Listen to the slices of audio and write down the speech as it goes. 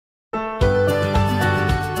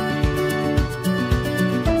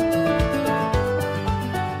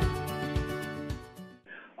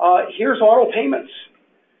here's Autopayments.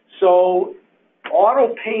 So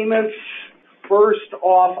Autopayments, first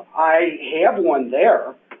off, I have one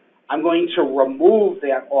there. I'm going to remove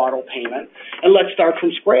that auto payment, and let's start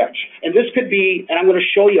from scratch. And this could be, and I'm going to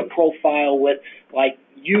show you a profile with, like,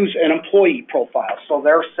 use an employee profile, so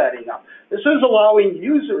they're setting up. This is allowing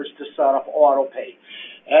users to set up auto pay.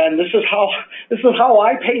 And this is how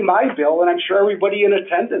I pay my bill, and I'm sure everybody in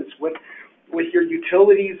attendance with your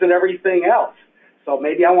utilities and everything else. So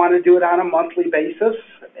maybe I want to do it on a monthly basis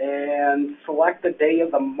and select the day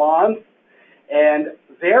of the month. And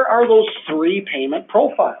there are those three payment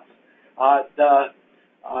profiles that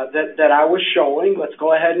I was showing. Let's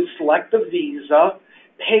go ahead and select the Visa.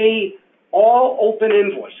 Pay all open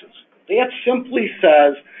invoices. That simply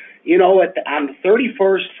says, you know, on the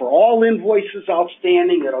 31st, for all invoices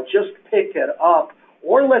outstanding, it'll just pick it up.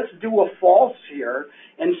 Or let's do a false here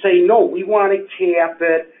and say, no, we want to cap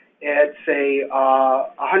it at, say,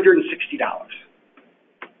 $160.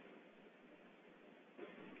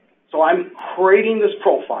 So I'm creating this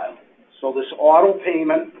profile. So this auto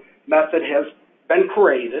payment method has been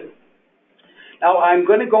created. Now I'm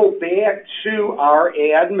going to go back to our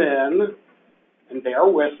admin, and bear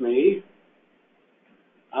with me.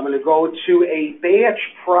 I'm going to go to a batch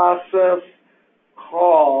process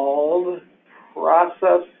called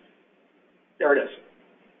process, there it is,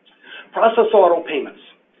 process auto payments.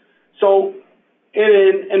 So in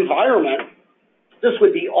an environment, this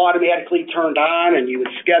would be automatically turned on, and you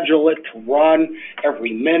would schedule it to run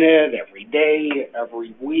every minute, every day,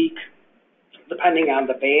 every week, depending on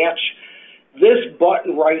the batch. This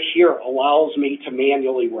button right here allows me to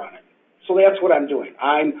manually run it. So that's what I'm doing.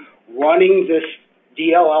 I'm running this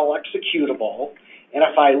DLL executable, and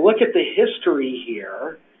if I look at the history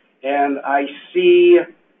here, and I see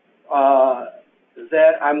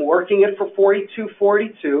that I'm working it for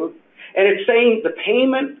 4242, and it's saying the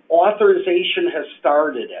payment authorization has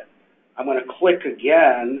started it. I'm going to click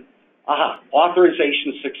again.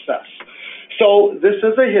 Authorization success. So this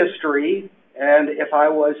is a history, and if I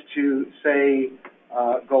was to say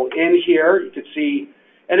go in here, you could see,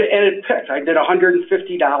 and it picked. I did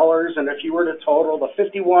 $150, and if you were to total the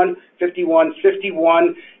 51, 51,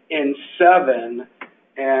 51 in 7,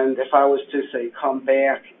 and if I was to say come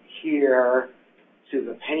back here to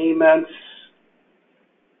the payments,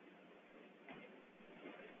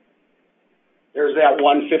 there's that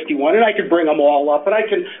 151, and I could bring them all up, and I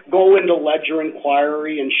can go into ledger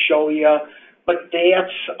inquiry and show you, but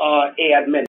that's admin.